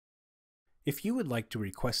If you would like to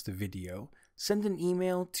request a video, send an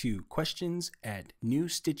email to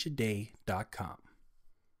questions@newstitchaday.com.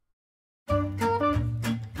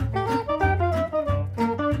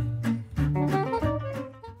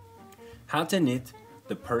 How to knit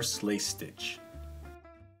the purse lace stitch.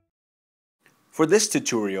 For this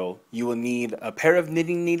tutorial, you will need a pair of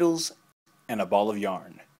knitting needles and a ball of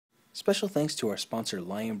yarn. Special thanks to our sponsor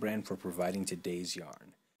Lion Brand for providing today's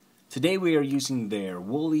yarn. Today we are using their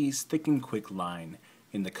Woolies Thick and Quick line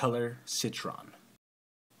in the color Citron.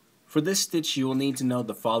 For this stitch you will need to know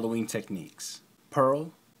the following techniques: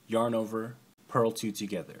 purl, yarn over, purl two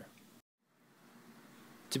together.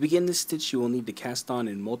 To begin this stitch you will need to cast on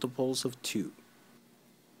in multiples of 2.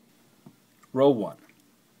 Row 1.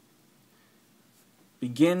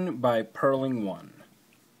 Begin by purling 1.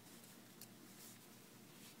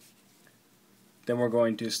 Then we're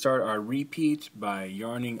going to start our repeat by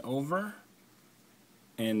yarning over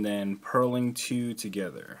and then purling 2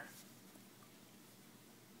 together.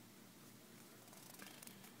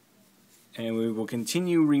 And we will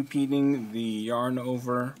continue repeating the yarn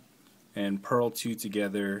over and purl 2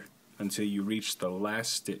 together until you reach the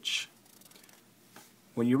last stitch.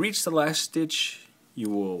 When you reach the last stitch, you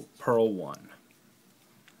will purl 1.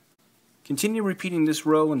 Continue repeating this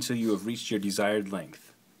row until you have reached your desired length.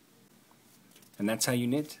 And that's how you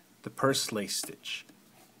knit the purse lace stitch.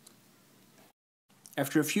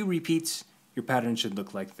 After a few repeats, your pattern should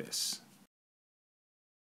look like this.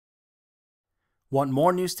 Want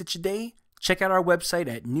more New Stitch a Day? Check out our website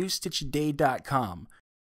at newstitchaday.com.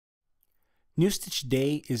 New Stitch a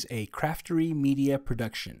Day is a Craftery media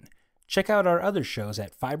production. Check out our other shows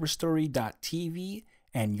at fiberstory.tv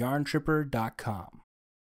and yarntripper.com.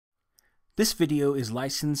 This video is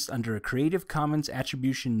licensed under a Creative Commons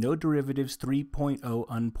Attribution No Derivatives 3.0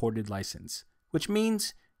 unported license, which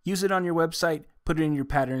means use it on your website, put it in your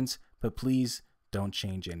patterns, but please don't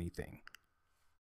change anything.